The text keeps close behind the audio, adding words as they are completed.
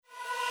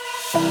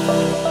As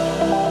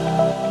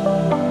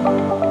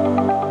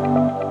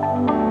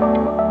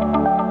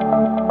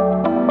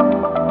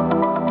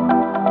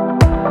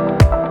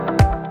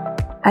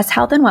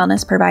health and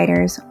wellness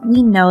providers,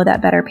 we know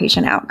that better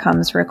patient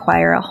outcomes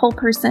require a whole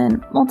person,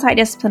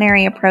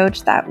 multidisciplinary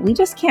approach that we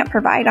just can't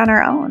provide on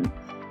our own.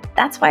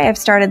 That's why I've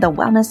started the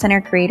Wellness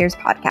Center Creators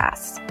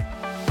Podcast.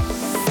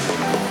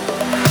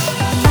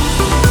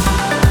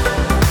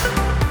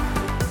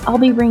 I'll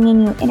be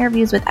bringing you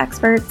interviews with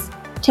experts,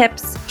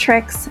 tips,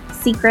 tricks,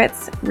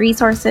 secrets,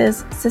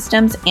 resources,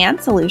 systems, and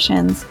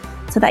solutions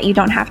so that you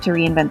don't have to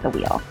reinvent the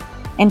wheel.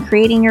 And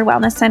creating your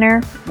wellness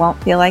center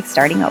won't feel like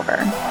starting over.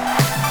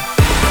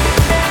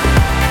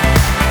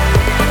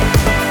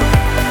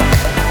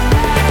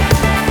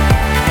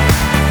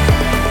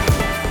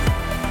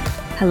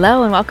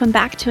 Hello, and welcome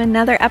back to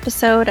another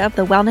episode of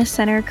the Wellness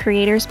Center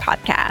Creators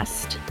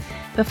Podcast.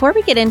 Before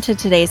we get into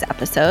today's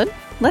episode,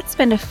 let's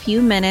spend a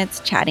few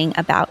minutes chatting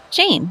about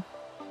Jane.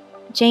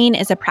 Jane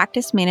is a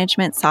practice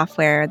management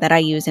software that I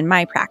use in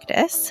my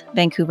practice,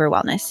 Vancouver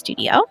Wellness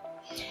Studio.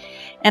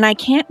 And I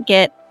can't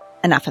get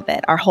enough of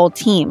it. Our whole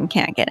team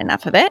can't get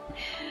enough of it.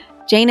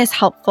 Jane is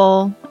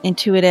helpful,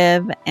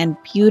 intuitive, and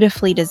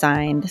beautifully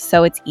designed,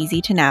 so it's easy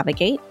to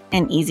navigate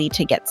and easy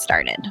to get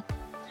started.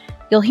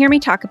 You'll hear me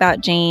talk about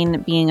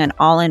Jane being an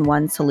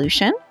all-in-one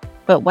solution,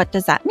 but what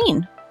does that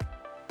mean?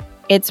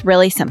 It's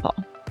really simple.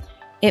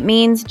 It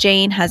means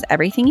Jane has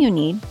everything you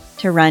need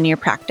to run your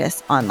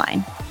practice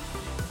online.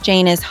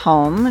 Jane is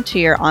home to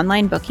your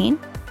online booking,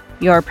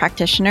 your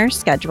practitioner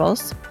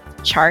schedules,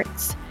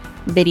 charts,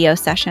 video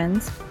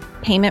sessions,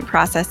 payment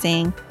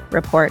processing,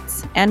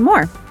 reports, and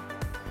more.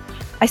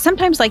 I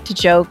sometimes like to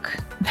joke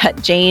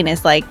that Jane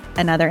is like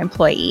another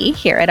employee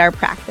here at our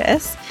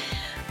practice.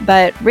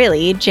 But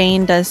really,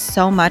 Jane does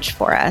so much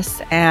for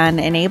us and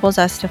enables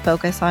us to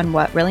focus on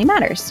what really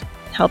matters,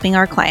 helping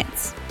our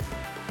clients.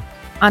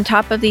 On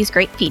top of these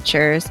great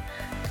features,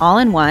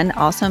 all-in-one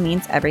also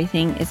means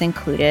everything is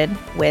included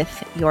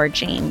with your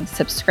Jane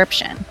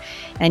subscription,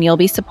 and you'll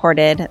be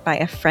supported by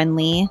a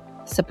friendly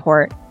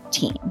support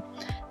team.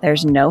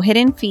 There's no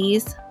hidden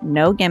fees,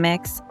 no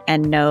gimmicks,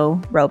 and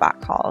no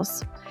robot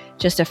calls.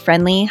 Just a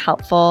friendly,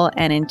 helpful,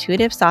 and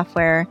intuitive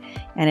software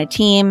and a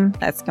team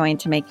that's going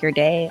to make your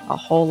day a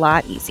whole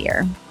lot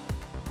easier.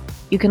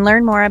 You can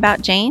learn more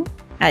about Jane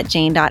at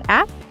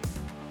jane.app,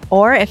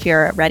 or if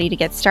you're ready to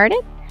get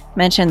started,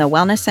 mention the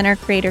Wellness Center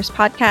Creators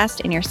Podcast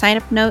in your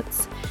sign-up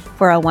notes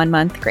for a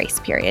 1-month grace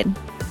period.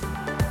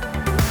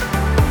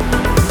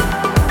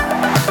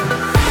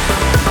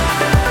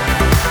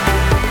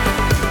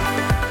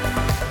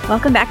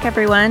 Welcome back,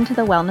 everyone, to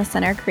the Wellness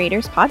Center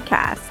Creators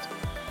Podcast.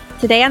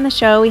 Today on the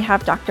show, we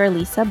have Dr.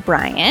 Lisa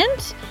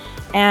Bryant,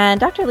 and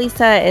Dr.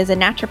 Lisa is a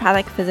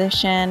naturopathic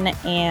physician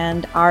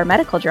and our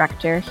medical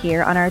director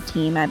here on our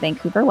team at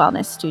Vancouver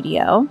Wellness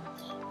Studio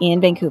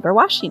in Vancouver,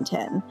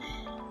 Washington.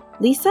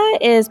 Lisa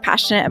is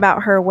passionate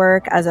about her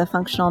work as a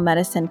functional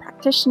medicine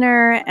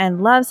practitioner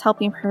and loves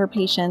helping her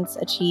patients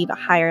achieve a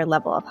higher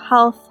level of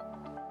health.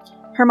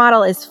 Her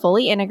model is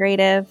fully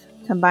integrative,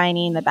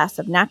 combining the best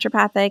of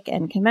naturopathic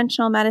and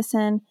conventional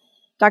medicine.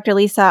 Dr.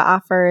 Lisa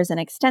offers an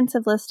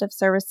extensive list of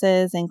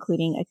services,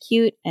 including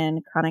acute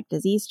and chronic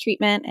disease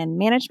treatment and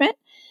management,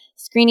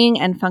 screening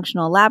and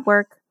functional lab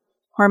work,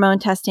 hormone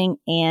testing,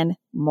 and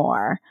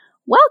more.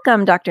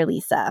 Welcome, Dr.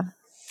 Lisa.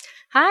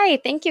 Hi,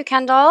 thank you,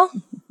 Kendall.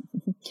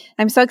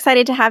 I'm so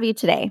excited to have you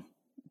today.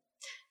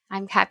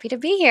 I'm happy to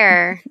be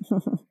here.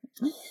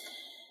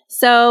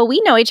 So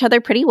we know each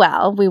other pretty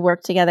well. We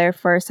worked together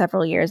for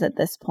several years at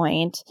this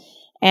point.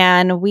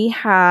 And we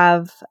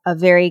have a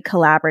very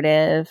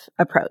collaborative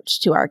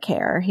approach to our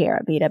care here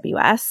at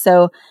VWS.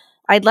 So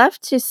I'd love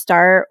to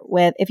start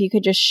with, if you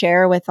could just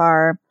share with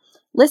our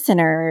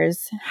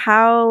listeners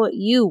how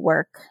you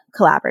work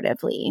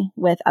collaboratively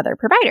with other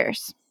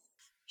providers.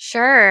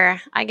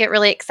 Sure. I get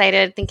really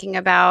excited thinking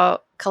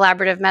about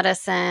collaborative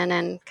medicine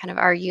and kind of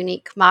our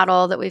unique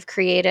model that we've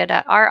created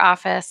at our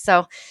office.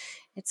 So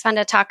it's fun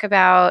to talk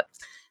about.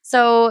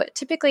 So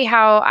typically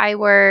how I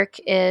work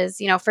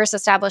is, first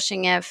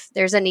establishing if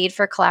there's a need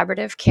for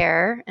collaborative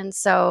care. And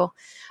so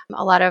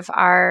a lot of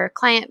our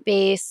client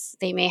base,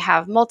 they may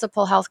have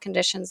multiple health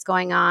conditions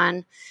going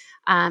on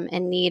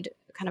and need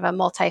kind of a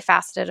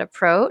multifaceted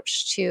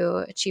approach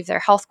to achieve their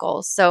health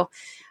goals. So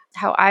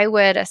how I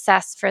would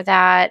assess for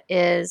that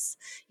is,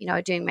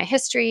 doing my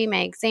history, my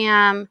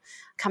exam,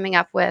 coming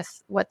up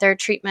with what their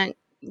treatment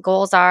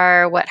goals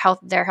are, what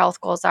their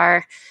health goals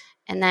are.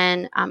 And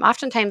then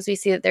oftentimes we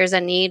see that there's a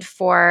need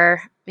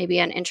for maybe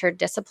an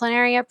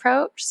interdisciplinary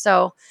approach.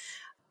 So,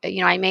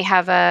 I may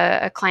have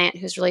a client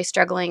who's really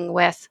struggling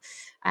with,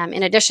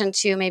 in addition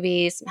to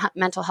maybe some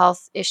mental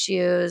health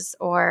issues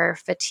or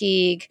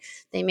fatigue,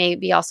 they may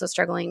be also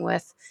struggling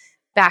with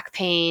back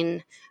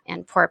pain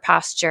and poor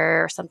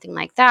posture or something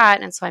like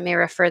that. And so I may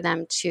refer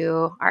them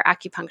to our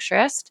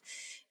acupuncturist.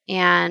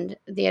 And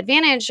the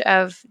advantage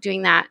of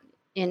doing that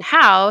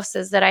in-house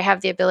is that I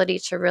have the ability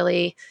to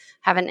really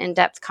have an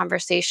in-depth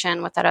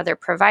conversation with that other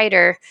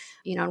provider,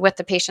 with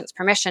the patient's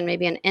permission,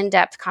 maybe an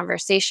in-depth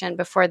conversation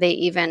before they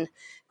even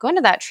go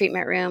into that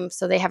treatment room.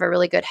 So they have a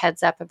really good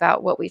heads up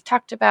about what we've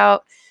talked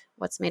about,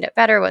 what's made it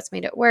better, what's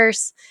made it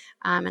worse,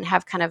 and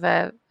have kind of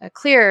a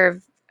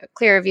clearer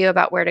view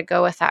about where to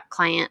go with that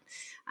client,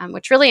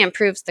 which really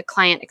improves the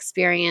client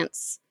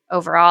experience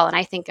overall, and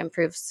I think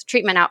improves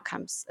treatment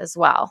outcomes as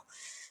well.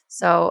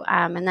 So,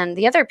 and then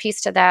the other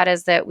piece to that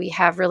is that we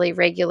have really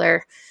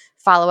regular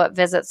follow-up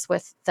visits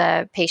with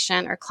the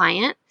patient or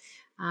client,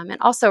 and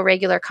also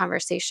regular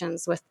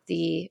conversations with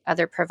the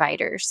other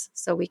providers.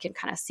 So we can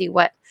kind of see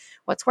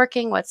what's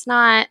working, what's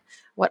not,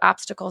 what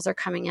obstacles are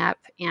coming up,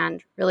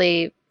 and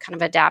really kind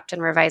of adapt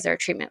and revise our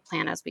treatment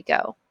plan as we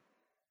go.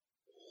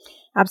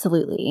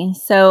 Absolutely.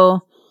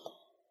 So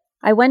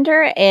I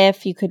wonder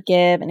if you could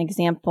give an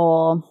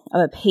example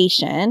of a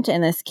patient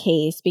in this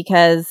case,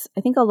 because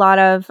I think a lot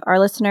of our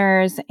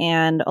listeners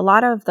and a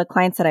lot of the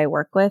clients that I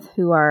work with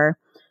who are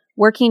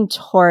working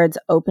towards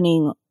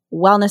opening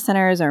wellness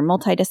centers or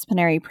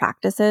multidisciplinary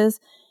practices,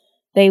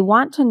 they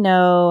want to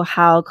know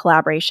how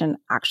collaboration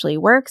actually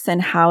works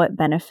and how it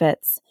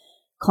benefits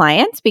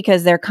clients,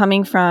 because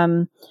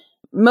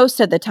most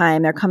of the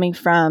time, they're coming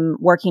from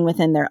working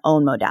within their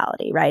own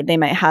modality, right? They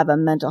might have a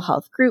mental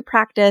health group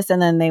practice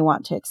and then they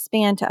want to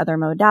expand to other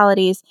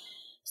modalities.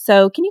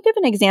 So can you give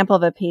an example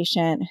of a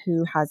patient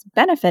who has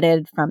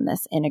benefited from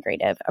this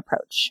integrative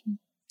approach?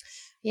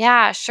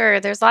 Yeah, sure.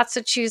 There's lots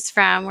to choose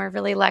from. We're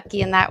really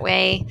lucky in that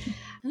way.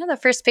 I know the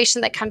first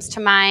patient that comes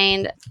to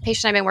mind, a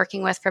patient I've been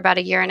working with for about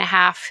a year and a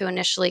half who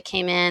initially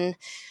came in.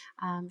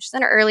 She's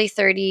in her early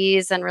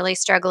 30s and really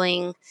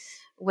struggling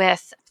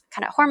with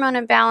kind of hormone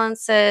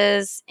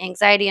imbalances,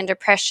 anxiety and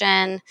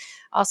depression,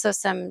 also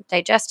some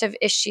digestive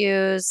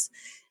issues,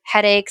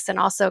 headaches, and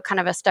also kind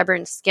of a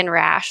stubborn skin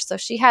rash. So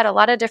she had a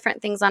lot of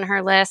different things on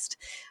her list,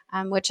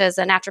 which as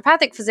a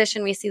naturopathic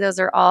physician, we see those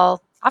are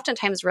all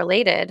oftentimes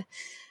related.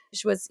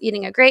 She was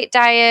eating a great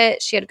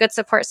diet. She had a good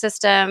support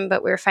system,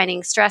 but we were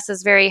finding stress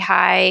is very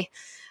high,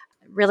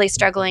 really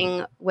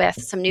struggling with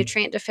some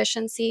nutrient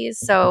deficiencies.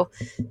 So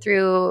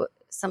through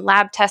some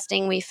lab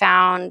testing, we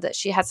found that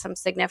she had some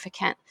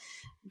significant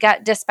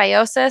gut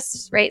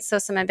dysbiosis, right? So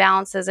some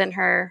imbalances in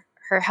her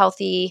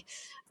healthy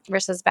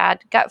versus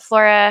bad gut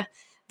flora,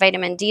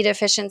 vitamin D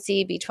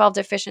deficiency, B12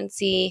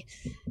 deficiency,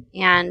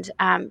 and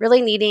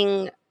really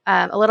needing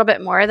a little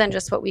bit more than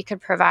just what we could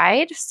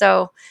provide.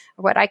 So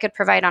what I could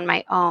provide on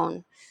my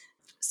own.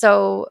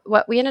 So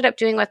what we ended up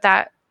doing with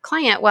that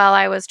client while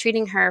I was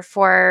treating her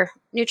for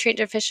nutrient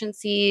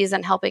deficiencies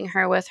and helping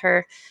her with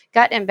her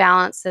gut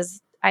imbalance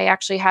is I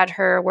actually had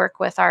her work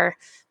with our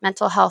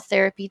mental health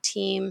therapy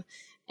team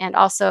and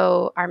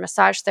also our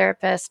massage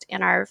therapist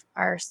and our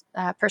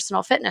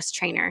personal fitness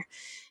trainer.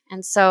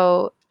 And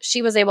so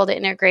she was able to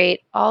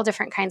integrate all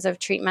different kinds of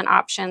treatment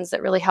options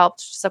that really helped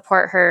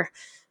support her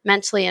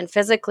mentally and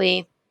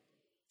physically.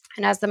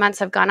 And as the months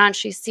have gone on,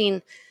 she's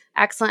seen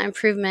excellent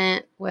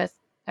improvement with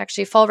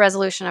actually full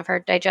resolution of her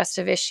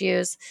digestive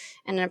issues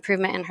and an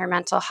improvement in her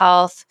mental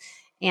health.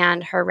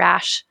 And her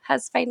rash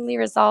has finally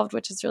resolved,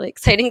 which is really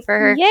exciting for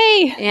her.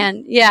 Yay!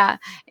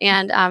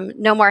 And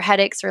no more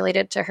headaches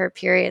related to her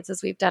periods,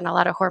 as we've done a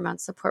lot of hormone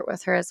support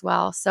with her as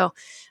well. So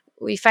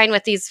we find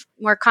with these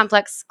more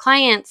complex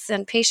clients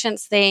and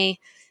patients, they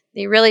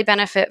really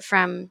benefit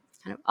from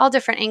kind of all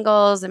different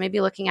angles and maybe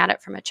looking at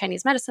it from a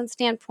Chinese medicine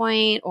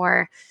standpoint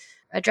or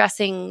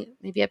addressing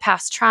maybe a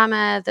past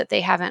trauma that they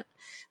haven't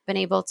been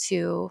able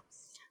to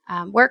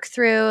work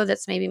through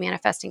that's maybe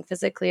manifesting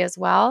physically as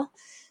well.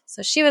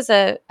 So she was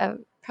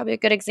probably a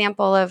good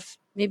example of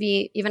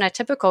maybe even a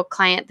typical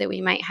client that we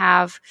might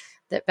have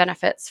that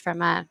benefits from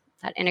that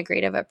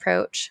integrative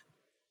approach.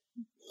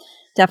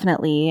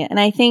 Definitely. And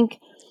I think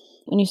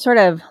when you sort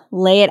of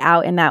lay it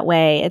out in that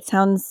way, it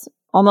sounds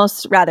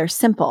almost rather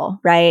simple,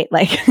 right?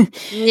 Like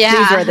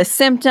these were the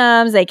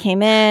symptoms. They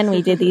came in,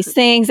 we did these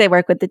things, they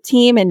work with the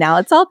team, and now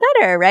it's all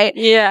better, right?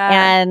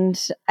 Yeah.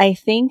 And I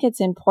think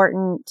it's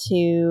important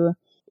to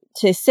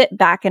sit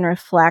back and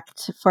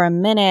reflect for a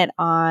minute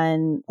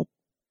on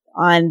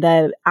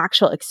the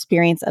actual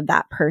experience of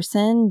that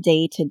person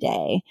day to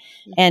day,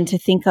 and to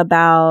think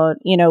about,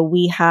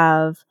 we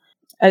have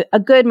a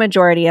good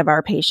majority of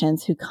our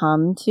patients who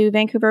come to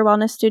Vancouver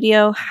Wellness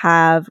Studio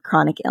have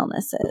chronic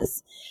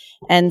illnesses.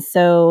 And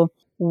so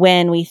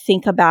when we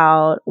think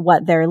about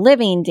what they're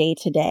living day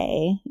to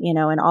day,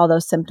 and all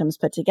those symptoms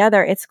put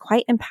together, it's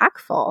quite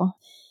impactful.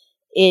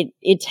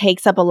 It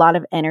takes up a lot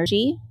of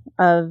energy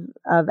of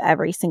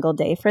every single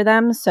day for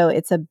them. So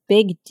it's a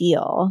big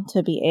deal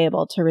to be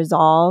able to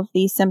resolve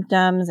these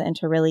symptoms and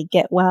to really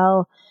get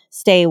well,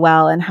 stay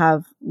well, and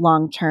have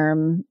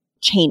long-term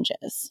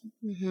changes.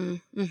 Mm-hmm,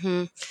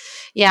 mm-hmm.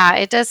 Yeah,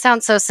 it does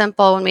sound so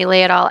simple when we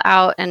lay it all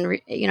out.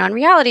 And, in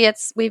reality,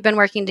 we've been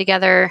working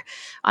together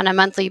on a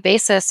monthly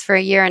basis for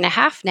a year and a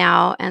half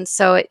now. And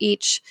so at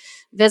each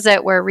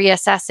visit, we're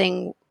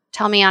reassessing,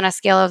 tell me on a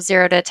scale of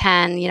 0 to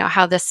 10,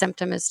 how this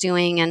symptom is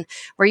doing. And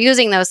we're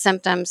using those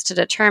symptoms to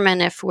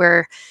determine if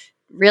we're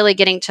really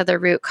getting to the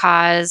root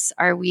cause.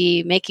 Are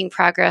we making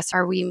progress?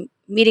 Are we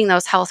meeting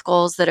those health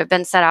goals that have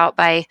been set out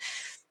by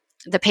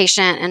the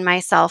patient and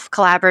myself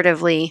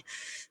collaboratively?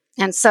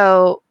 And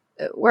so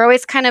we're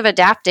always kind of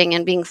adapting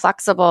and being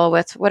flexible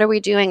with what are we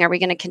doing? Are we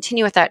going to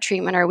continue with that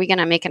treatment? Or are we going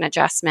to make an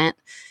adjustment?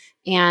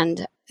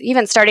 And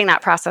even starting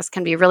that process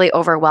can be really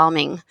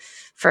overwhelming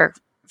for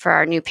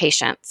our new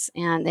patients.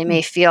 And they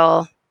may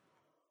feel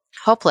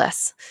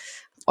hopeless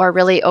or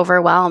really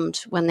overwhelmed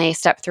when they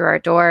step through our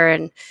door.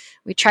 And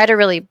we try to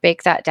really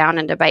break that down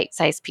into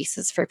bite-sized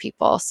pieces for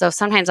people. So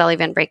sometimes I'll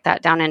even break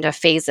that down into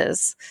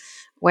phases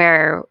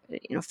where,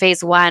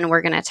 phase 1,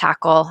 we're going to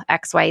tackle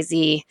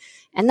XYZ.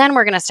 And then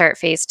we're going to start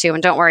phase 2.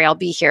 And don't worry, I'll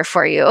be here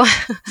for you.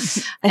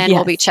 And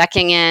we'll be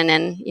checking in.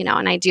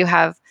 And I do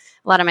have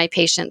a lot of my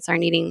patients are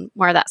needing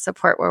more of that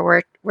support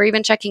where we're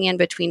even checking in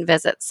between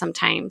visits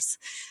sometimes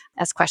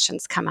as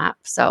questions come up.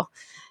 So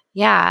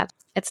yeah,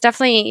 it's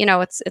definitely,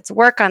 it's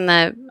work on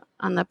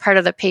the part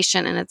of the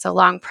patient, and it's a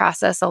long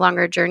process, a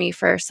longer journey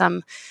for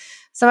some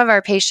of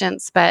our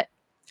patients. But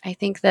I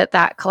think that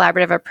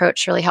collaborative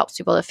approach really helps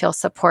people to feel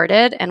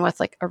supported and with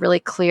like a really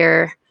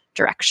clear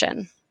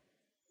direction.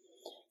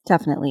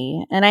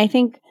 Definitely. And I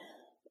think,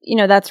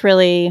 that's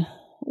really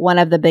one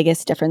of the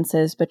biggest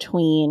differences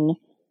between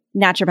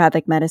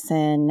naturopathic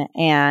medicine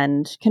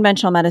and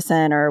conventional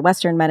medicine or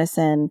Western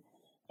medicine,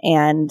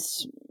 and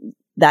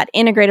that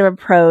integrative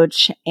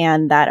approach,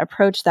 and that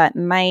approach that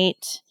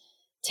might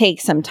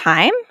take some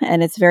time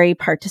and it's very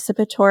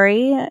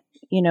participatory,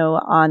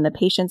 on the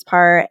patient's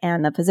part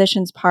and the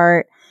physician's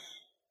part.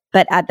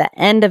 But at the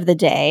end of the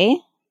day,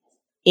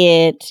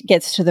 it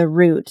gets to the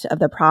root of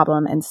the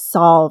problem and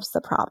solves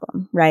the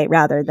problem, right?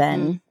 Rather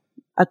than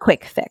a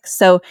quick fix.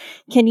 So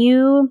can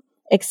you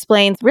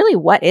explain really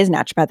what is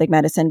naturopathic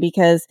medicine?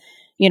 Because,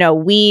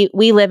 we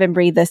live and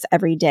breathe this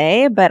every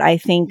day, but I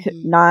think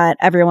not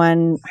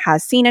everyone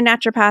has seen a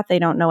naturopath. They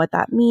don't know what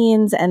that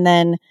means. And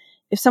then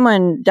if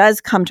someone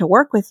does come to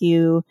work with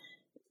you,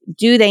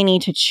 do they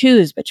need to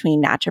choose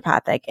between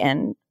naturopathic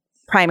and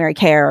primary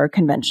care or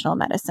conventional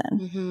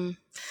medicine?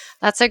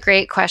 That's a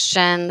great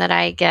question that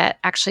I get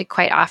actually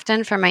quite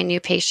often from my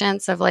new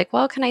patients of like,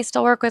 well, can I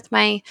still work with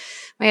my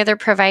other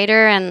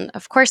provider? And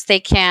of course they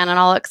can. And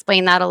I'll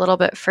explain that a little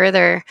bit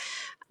further.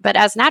 But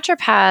as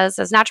naturopaths,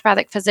 as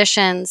naturopathic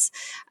physicians,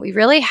 we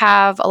really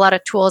have a lot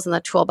of tools in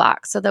the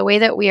toolbox. So the way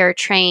that we are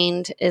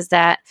trained is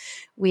that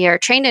we are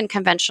trained in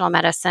conventional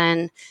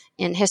medicine,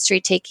 in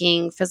history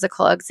taking,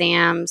 physical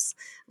exams,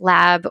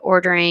 lab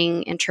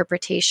ordering,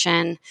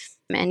 interpretation,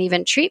 and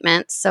even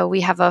treatments. So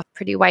we have a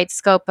pretty wide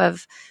scope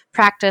of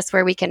practice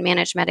where we can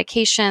manage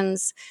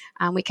medications.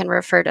 We can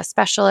refer to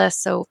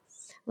specialists. So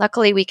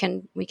luckily we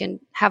can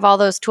have all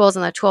those tools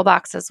in the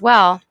toolbox as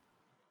well.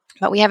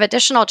 But we have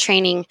additional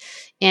training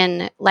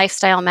in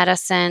lifestyle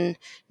medicine,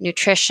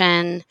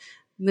 nutrition,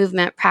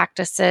 movement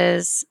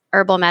practices,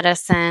 herbal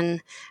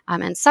medicine,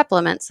 and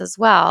supplements as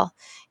well.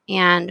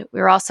 And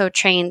we're also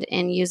trained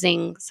in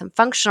using some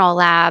functional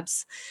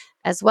labs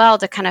as well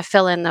to kind of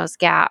fill in those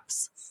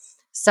gaps.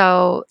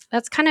 So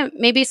that's kind of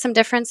maybe some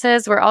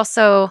differences. We're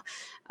also,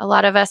 a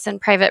lot of us in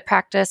private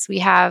practice, we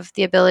have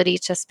the ability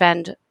to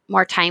spend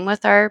more time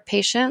with our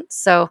patients.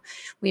 So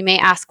we may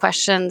ask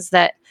questions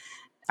that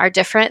are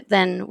different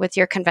than with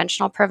your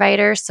conventional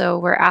provider. So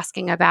we're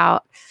asking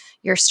about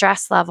your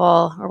stress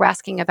level, or we're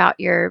asking about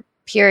your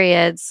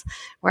periods,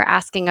 we're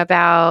asking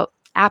about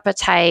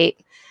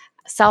appetite,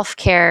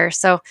 self-care.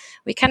 So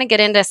we kind of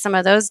get into some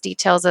of those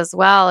details as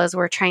well as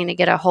we're trying to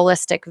get a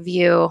holistic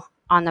view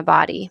on the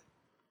body.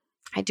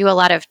 I do a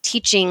lot of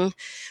teaching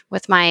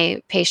with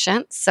my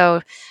patients.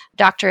 So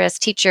doctor as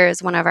teacher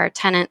is one of our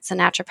tenets in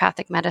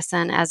naturopathic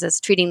medicine, as is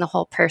treating the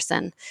whole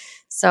person.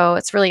 So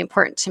it's really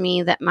important to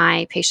me that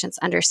my patients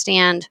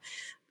understand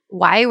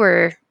why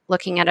we're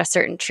looking at a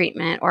certain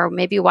treatment, or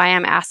maybe why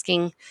I'm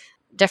asking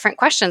different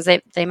questions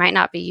they might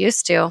not be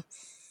used to.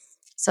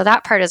 So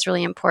that part is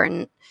really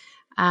important.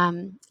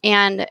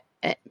 And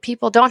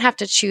people don't have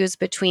to choose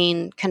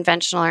between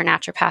conventional or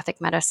naturopathic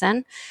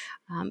medicine.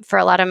 For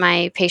a lot of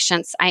my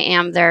patients, I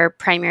am their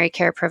primary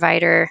care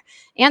provider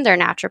and their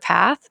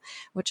naturopath,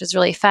 which is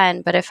really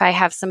fun. But if I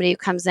have somebody who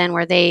comes in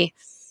where they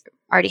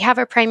already have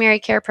a primary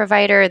care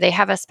provider, they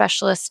have a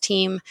specialist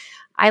team,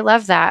 I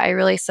love that. I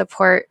really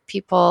support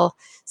people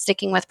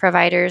sticking with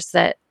providers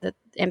that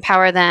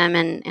empower them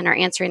and are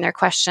answering their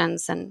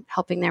questions and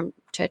helping them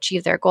to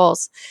achieve their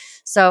goals.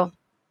 So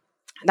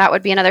that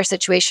would be another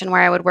situation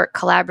where I would work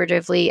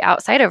collaboratively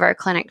outside of our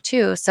clinic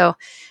too. So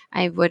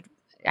I would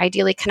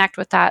ideally connect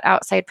with that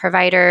outside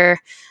provider,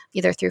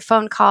 either through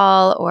phone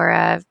call or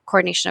a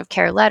coordination of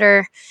care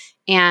letter,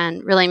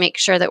 and really make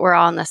sure that we're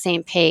all on the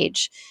same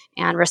page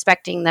and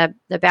respecting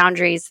the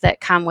boundaries that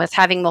come with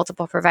having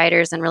multiple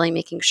providers, and really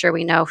making sure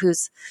we know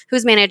who's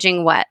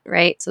managing what,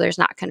 right? So there's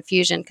not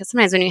confusion, because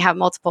sometimes when you have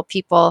multiple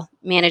people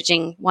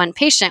managing one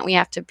patient, we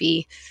have to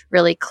be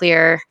really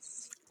clear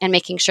and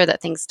making sure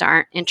that things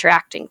aren't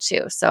interacting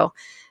too. So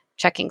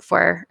checking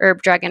for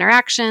herb drug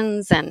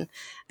interactions and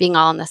being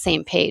all on the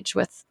same page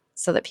with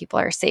so that people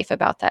are safe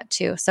about that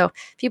too. So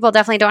people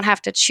definitely don't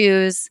have to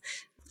choose.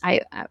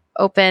 I'm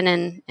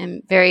open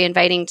and very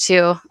inviting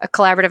to a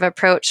collaborative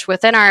approach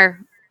within our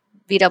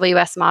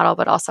VWS model,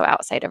 but also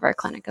outside of our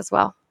clinic as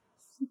well.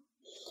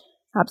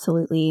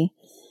 Absolutely.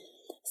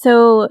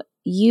 So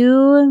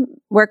you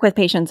work with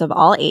patients of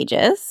all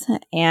ages,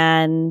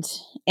 and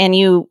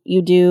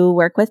you do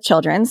work with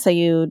children. So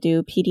you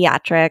do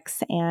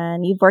pediatrics,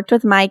 and you've worked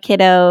with my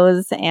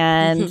kiddos,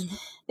 and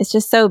it's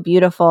just so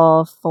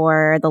beautiful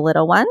for the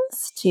little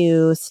ones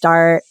to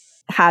start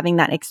having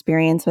that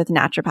experience with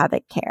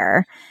naturopathic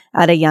care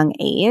at a young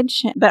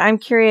age. But I'm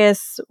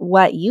curious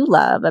what you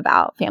love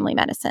about family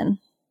medicine.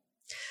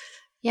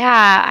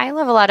 Yeah, I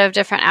love a lot of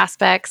different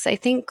aspects. I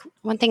think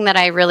one thing that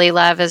I really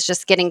love is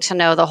just getting to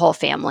know the whole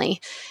family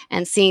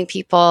and seeing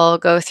people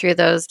go through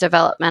those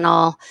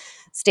developmental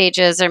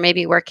stages, or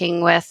maybe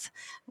working with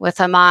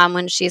a mom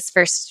when she's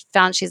first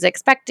found she's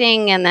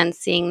expecting, and then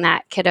seeing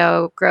that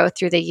kiddo grow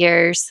through the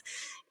years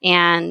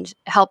and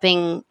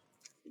helping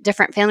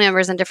different family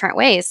members in different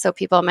ways. So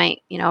people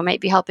might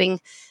be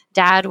helping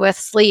dad with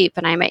sleep,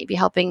 and I might be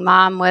helping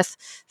mom with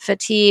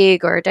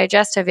fatigue or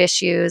digestive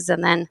issues,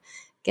 and then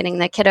getting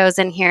the kiddos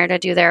in here to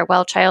do their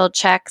well child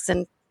checks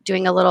and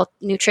doing a little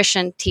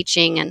nutrition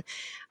teaching. And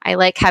I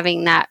like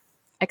having that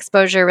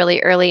exposure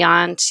really early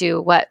on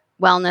to what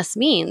wellness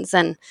means,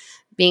 and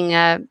being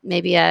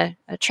maybe a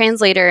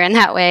translator in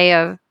that way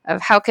of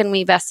how can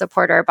we best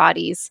support our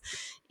bodies,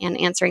 and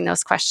answering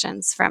those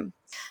questions from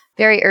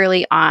very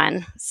early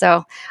on.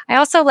 So I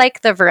also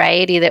like the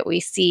variety that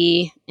we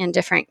see in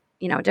different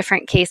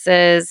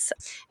cases,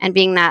 and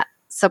being that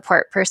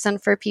support person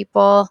for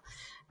people.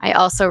 I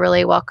also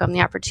really welcome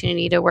the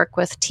opportunity to work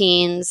with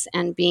teens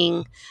and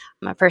being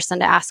a person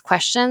to ask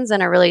questions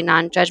in a really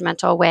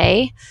non-judgmental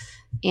way,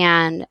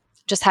 and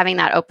just having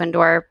that open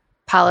door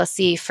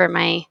policy for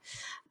my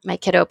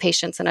kiddo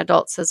patients and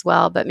adults as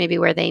well, but maybe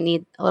where they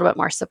need a little bit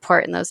more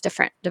support in those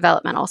different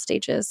developmental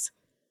stages.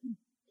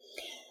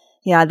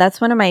 Yeah, that's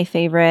one of my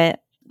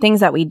favorite things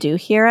that we do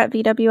here at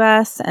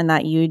VWS, and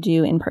that you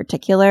do in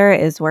particular,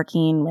 is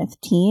working with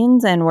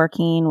teens and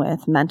working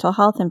with mental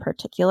health in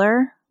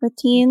particular with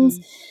teens.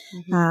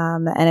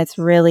 And it's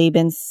really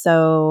been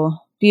so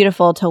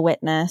beautiful to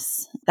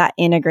witness that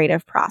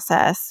integrative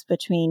process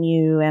between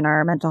you and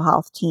our mental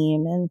health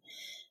team,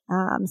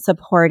 and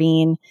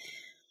supporting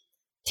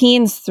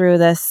teens through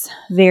this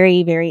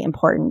very, very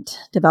important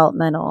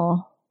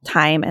developmental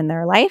time in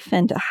their life,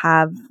 and to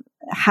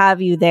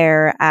have you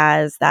there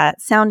as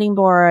that sounding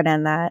board,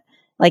 and that,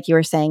 like you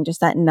were saying, just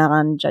that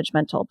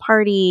non-judgmental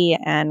party,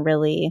 and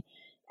really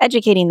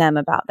educating them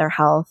about their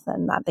health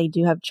and that they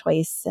do have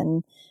choice.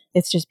 And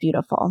it's just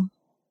beautiful.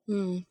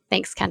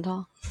 Thanks,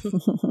 Kendall.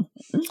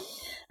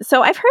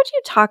 So I've heard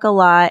you talk a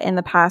lot in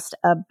the past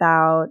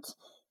about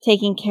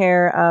taking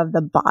care of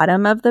the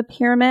bottom of the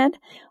pyramid.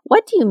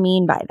 What do you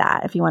mean by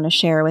that, if you want to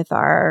share with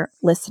our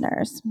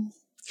listeners?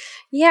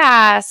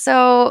 Yeah,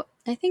 so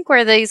I think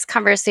where these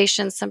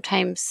conversations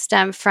sometimes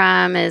stem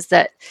from is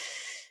that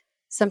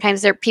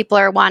sometimes people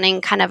are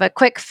wanting kind of a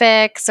quick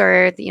fix,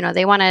 or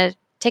they want to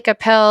take a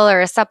pill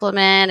or a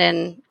supplement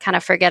and kind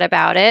of forget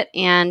about it.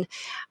 And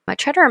I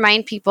try to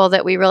remind people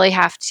that we really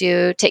have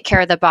to take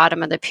care of the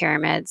bottom of the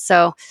pyramid.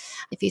 So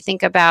if you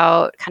think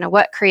about kind of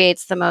what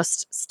creates the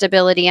most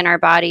stability in our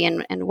body,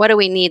 and what do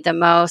we need the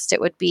most,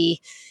 it would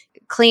be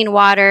clean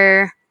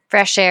water,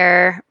 fresh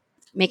air,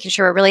 making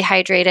sure we're really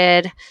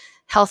hydrated,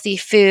 healthy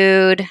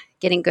food,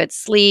 getting good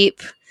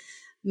sleep,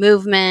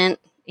 movement,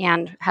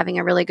 and having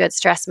a really good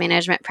stress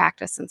management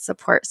practice and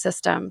support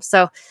system.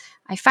 So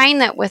I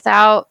find that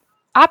without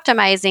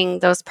optimizing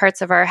those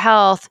parts of our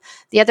health,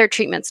 the other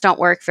treatments don't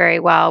work very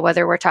well,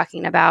 whether we're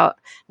talking about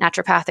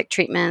naturopathic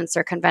treatments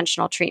or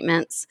conventional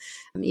treatments.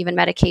 Even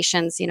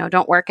medications,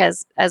 don't work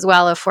as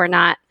well if we're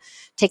not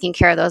taking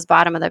care of those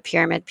bottom of the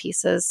pyramid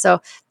pieces.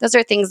 So those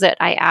are things that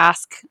I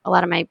ask all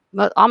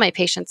my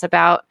patients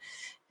about,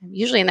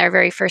 usually in their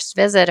very first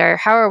visit, or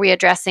how are we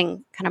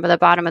addressing kind of the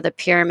bottom of the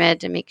pyramid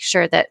to make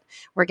sure that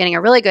we're getting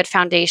a really good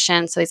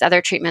foundation so these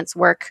other treatments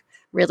work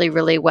really,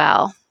 really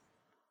well.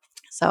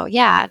 So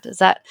yeah, does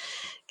that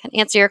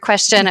answer your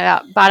question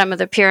about bottom of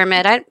the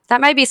pyramid?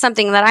 That might be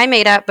something that I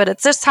made up, but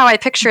it's just how I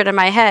picture it in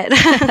my head.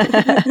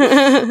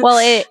 Well,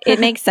 it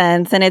makes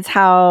sense. And it's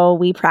how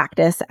we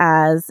practice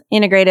as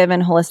integrative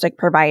and holistic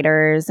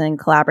providers and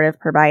collaborative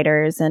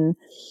providers. And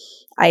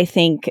I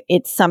think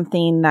it's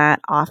something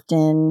that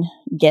often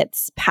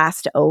gets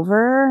passed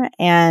over.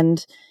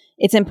 And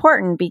it's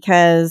important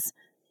because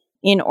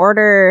in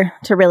order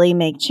to really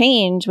make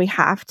change, we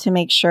have to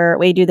make sure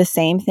we do the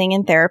same thing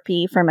in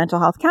therapy for mental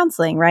health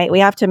counseling, right? We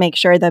have to make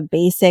sure the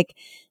basic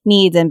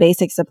needs and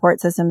basic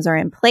support systems are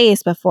in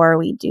place before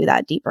we do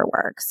that deeper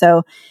work.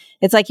 So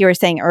it's like you were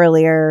saying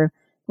earlier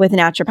with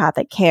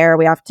naturopathic care,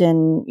 you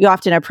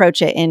often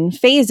approach it in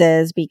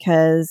phases,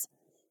 because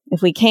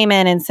if we came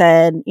in and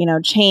said,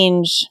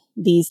 change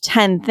these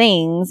 10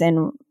 things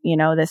in,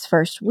 this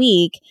first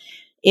week,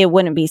 it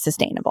wouldn't be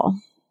sustainable.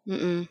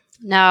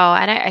 No,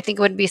 and I think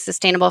it wouldn't be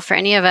sustainable for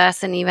any of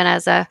us. And even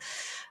as a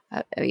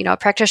a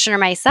practitioner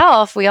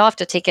myself, we all have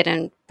to take it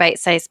in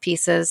bite-sized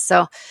pieces.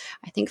 So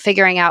I think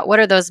figuring out what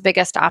are those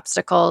biggest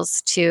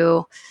obstacles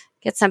to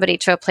get somebody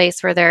to a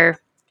place where they're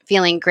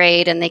feeling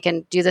great and they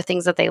can do the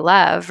things that they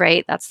love,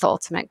 right? That's the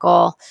ultimate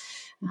goal.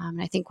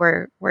 And I think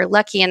we're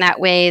lucky in that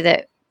way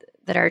that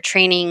our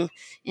training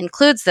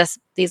includes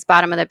these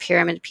bottom of the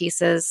pyramid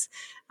pieces,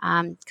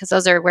 because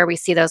those are where we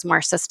see those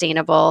more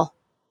sustainable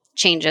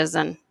changes.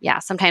 And yeah,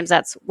 sometimes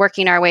that's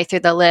working our way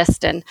through the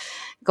list and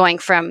going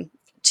from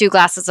 2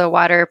 glasses of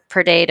water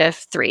per day to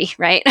 3,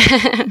 right?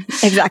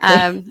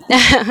 Exactly.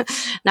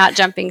 Not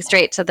jumping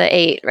straight to the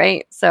 8,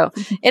 right? So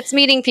it's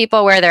meeting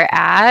people where they're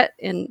at.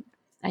 And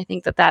I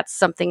think that that's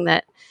something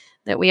that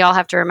we all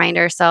have to remind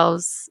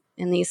ourselves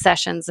in these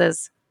sessions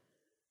is,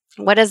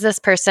 what is this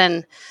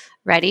person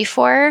ready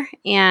for?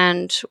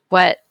 And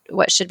what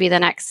should be the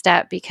next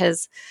step?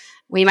 Because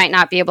we might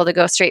not be able to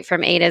go straight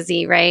from A to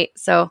Z, right?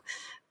 So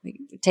we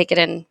take it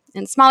in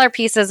smaller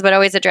pieces, but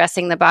always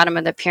addressing the bottom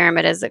of the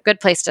pyramid is a good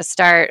place to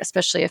start,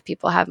 especially if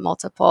people have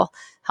multiple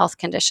health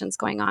conditions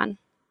going on.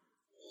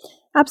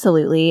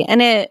 Absolutely.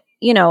 And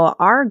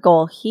our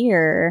goal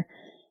here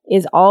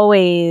is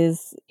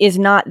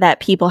not that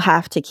people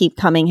have to keep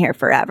coming here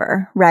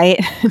forever, right?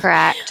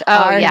 Correct.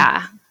 Oh,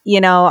 yeah.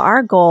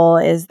 Our goal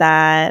is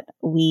that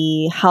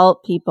we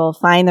help people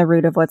find the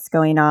root of what's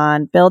going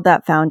on, build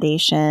that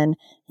foundation,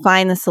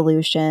 find the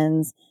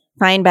solutions,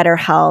 find better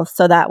health,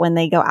 so that when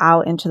they go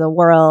out into the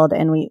world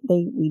and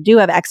we do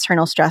have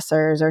external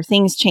stressors or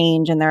things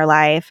change in their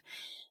life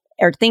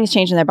or things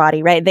change in their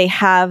body, right? They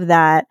have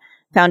that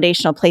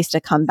foundational place to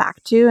come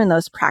back to and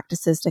those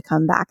practices to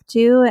come back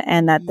to,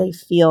 and that they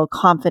feel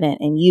confident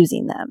in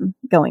using them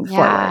going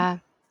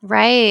forward.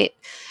 Right.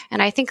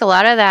 And I think a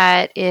lot of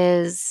that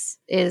is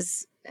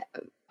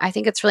I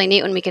think it's really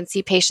neat when we can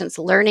see patients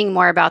learning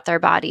more about their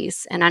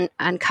bodies and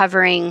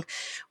uncovering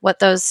what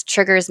those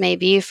triggers may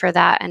be for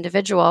that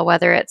individual,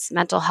 whether it's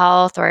mental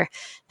health or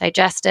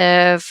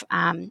digestive,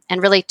 and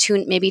really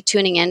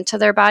tuning into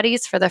their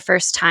bodies for the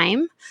first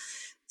time.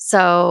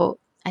 So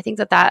I think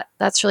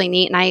that's really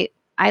neat. And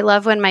I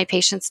love when my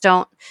patients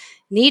don't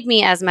need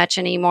me as much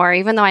anymore,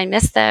 even though I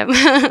miss them.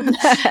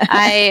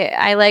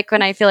 I like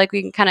when I feel like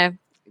we can kind of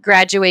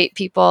graduate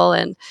people,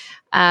 and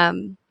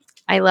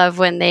I love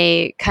when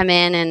they come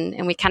in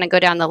and we kind of go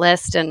down the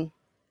list, and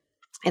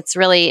it's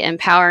really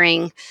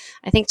empowering,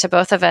 I think, to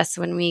both of us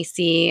when we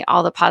see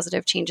all the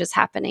positive changes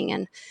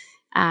happening.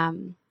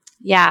 And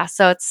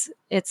so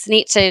it's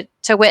neat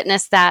to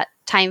witness that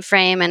time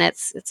frame, and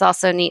it's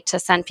also neat to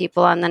send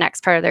people on the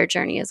next part of their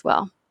journey as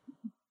well.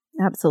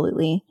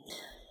 Absolutely.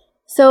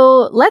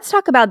 So let's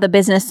talk about the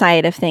business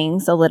side of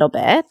things a little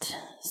bit.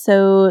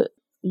 So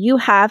you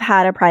have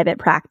had a private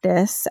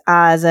practice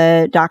as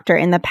a doctor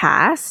in the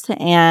past,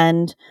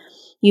 and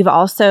you've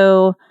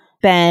also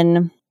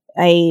been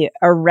a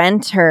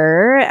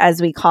renter,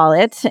 as we call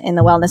it in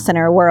the wellness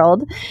center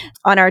world,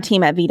 on our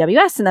team at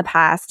VWS in the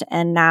past.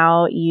 And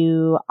now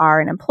you are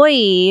an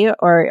employee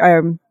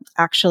or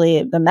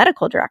actually the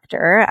medical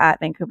director at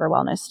Vancouver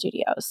Wellness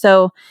Studios.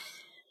 So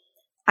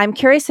I'm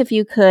curious if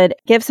you could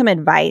give some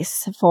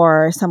advice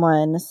for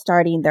someone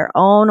starting their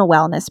own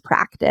wellness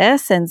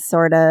practice and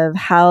sort of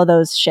how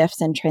those shifts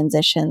and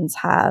transitions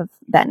have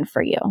been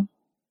for you.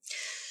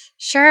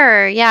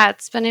 Sure. Yeah,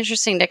 it's been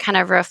interesting to kind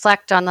of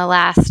reflect on the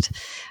last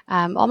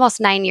almost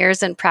 9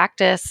 years in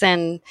practice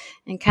and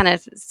kind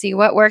of see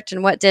what worked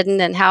and what didn't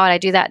and how would I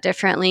do that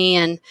differently.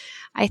 And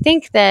I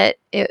think that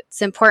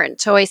it's important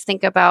to always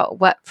think about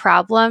what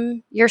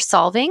problem you're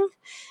solving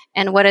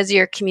and what does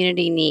your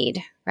community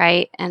need,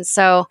 right? And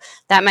so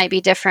that might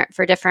be different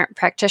for different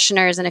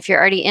practitioners. And if you're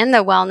already in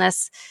the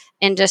wellness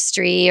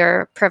industry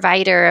or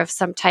provider of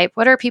some type,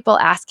 what are people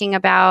asking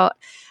about?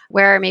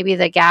 Where are maybe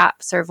the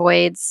gaps or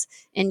voids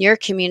in your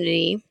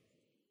community?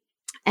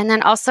 And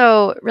then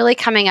also really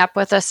coming up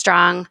with a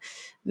strong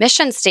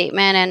mission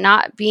statement and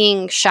not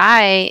being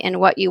shy in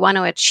what you want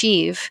to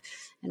achieve,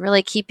 and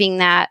really keeping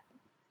that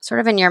sort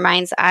of in your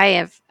mind's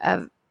eye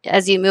of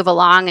as you move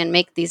along and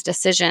make these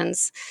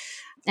decisions,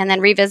 and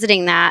then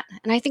revisiting that.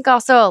 And I think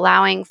also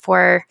allowing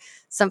for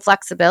some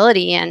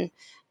flexibility, and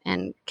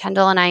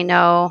Kendall and I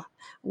know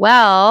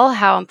well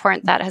how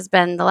important that has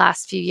been the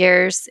last few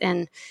years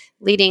in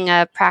leading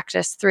a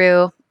practice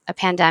through a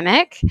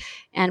pandemic,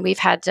 and we've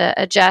had to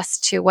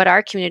adjust to what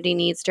our community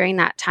needs during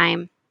that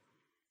time.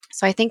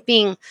 So I think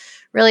being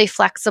really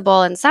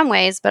flexible in some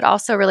ways, but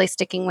also really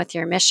sticking with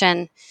your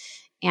mission,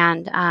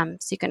 and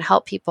so you can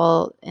help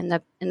people in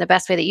the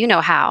best way that you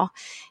know how,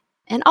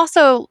 and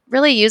also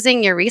really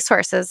using your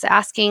resources,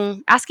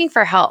 asking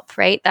for help.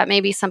 Right, that may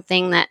be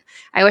something that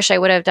I wish I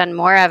would have done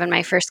more of in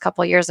my first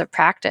couple years of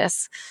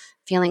practice,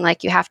 feeling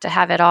like you have to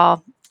have it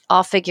all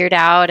figured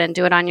out and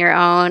do it on your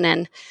own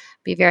and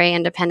be very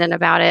independent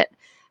about it.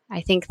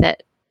 I think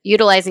that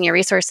utilizing your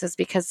resources,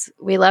 because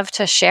we love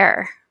to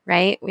share,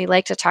 right? We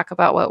like to talk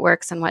about what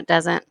works and what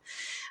doesn't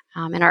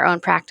in our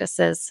own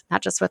practices,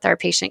 not just with our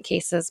patient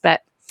cases,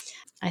 but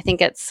I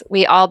think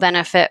we all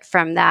benefit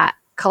from that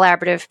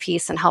collaborative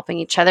piece and helping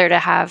each other to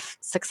have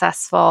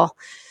successful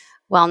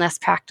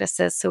wellness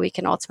practices so we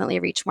can ultimately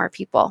reach more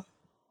people.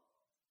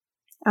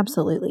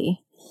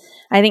 Absolutely.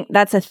 I think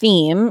that's a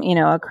theme,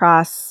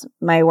 across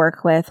my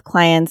work with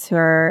clients who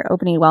are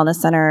opening wellness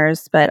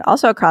centers, but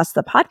also across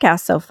the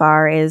podcast so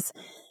far, is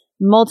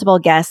multiple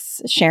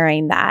guests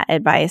sharing that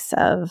advice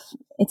of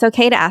it's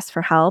okay to ask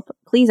for help.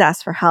 Please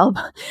ask for help.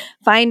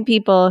 Find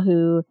people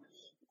who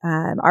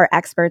are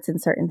experts in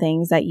certain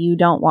things that you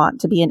don't want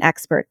to be an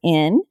expert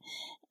in,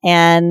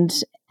 and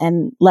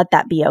let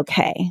that be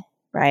okay.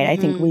 Right. I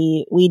think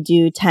we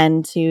do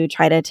tend to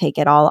try to take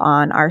it all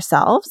on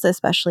ourselves,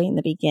 especially in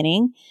the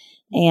beginning.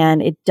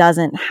 And it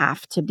doesn't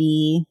have to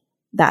be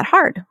that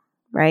hard,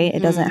 right?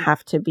 It doesn't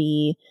have to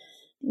feel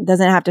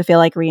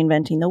like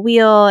reinventing the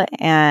wheel.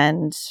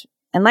 And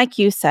like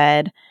you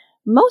said,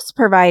 most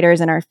providers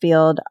in our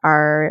field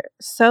are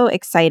so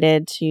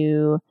excited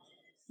to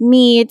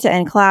meet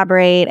and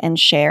collaborate and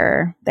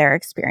share their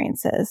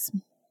experiences.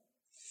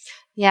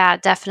 Yeah,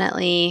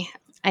 definitely.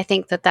 I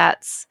think that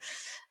that's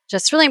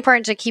just really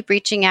important to keep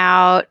reaching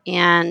out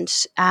and,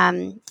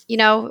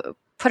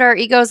 put our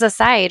egos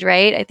aside,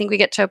 right? I think we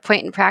get to a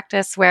point in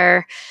practice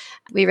where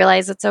we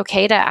realize it's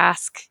okay to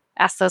ask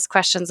those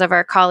questions of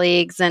our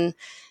colleagues, and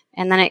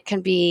then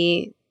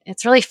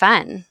it's really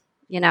fun,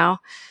 you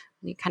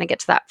kind of get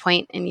to that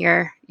point in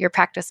your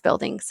practice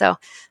building. So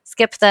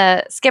skip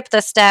the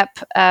step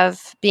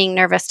of being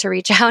nervous to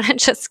reach out and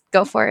just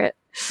go for it.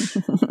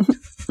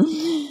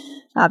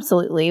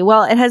 Absolutely.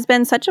 Well, it has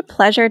been such a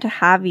pleasure to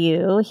have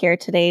you here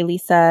today,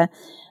 Lisa.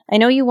 I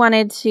know you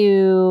wanted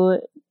to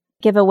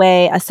give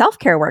away a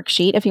self-care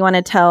worksheet. If you want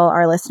to tell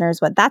our listeners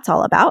what that's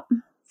all about.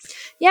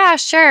 Yeah,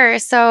 sure.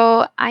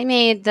 So I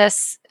made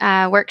this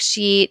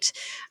worksheet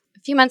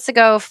a few months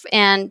ago,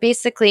 and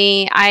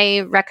basically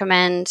I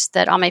recommend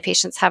that all my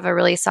patients have a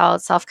really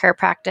solid self-care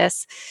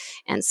practice.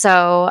 And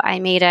so I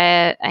made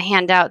a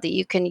handout that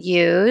you can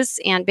use,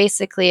 and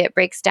basically it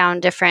breaks down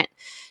different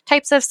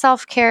types of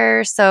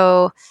self-care.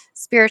 So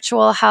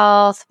spiritual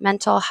health,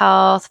 mental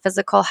health,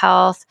 physical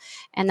health.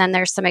 And then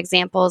there's some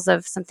examples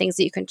of some things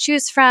that you can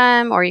choose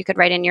from, or you could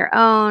write in your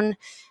own.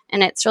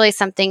 And it's really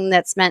something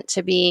that's meant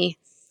to be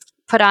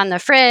put on the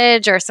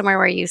fridge or somewhere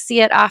where you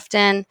see it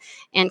often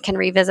and can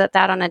revisit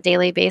that on a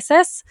daily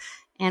basis.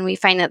 And we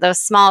find that those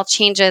small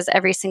changes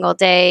every single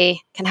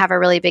day can have a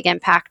really big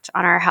impact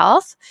on our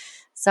health.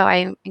 So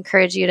I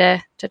encourage you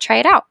to try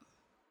it out.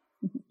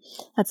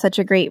 That's such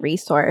a great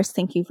resource.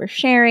 Thank you for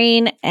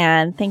sharing.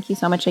 And thank you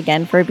so much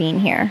again for being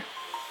here.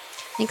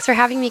 Thanks for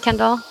having me,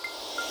 Kendall.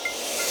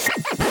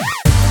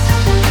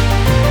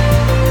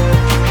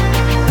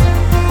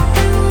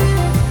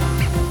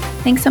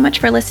 Thanks so much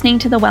for listening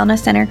to the Wellness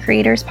Center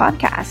Creators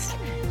Podcast.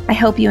 I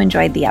hope you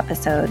enjoyed the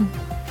episode.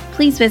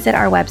 Please visit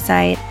our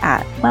website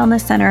at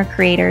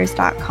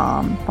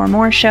wellnesscentercreators.com for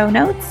more show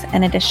notes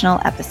and additional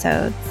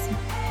episodes.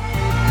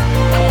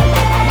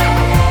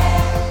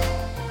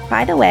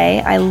 By the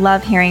way, I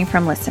love hearing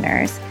from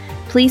listeners.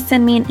 Please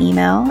send me an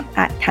email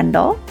at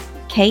Kendall,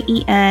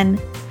 KENDALL,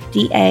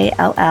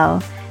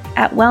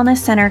 at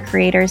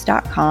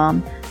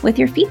wellnesscentercreators.com with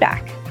your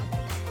feedback.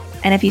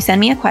 And if you send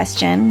me a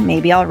question,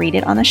 maybe I'll read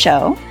it on the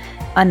show,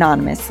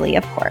 anonymously,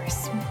 of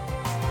course.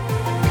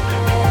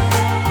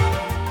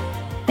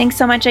 Thanks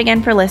so much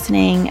again for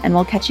listening, and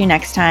we'll catch you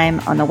next time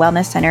on the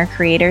Wellness Center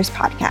Creators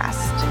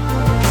Podcast.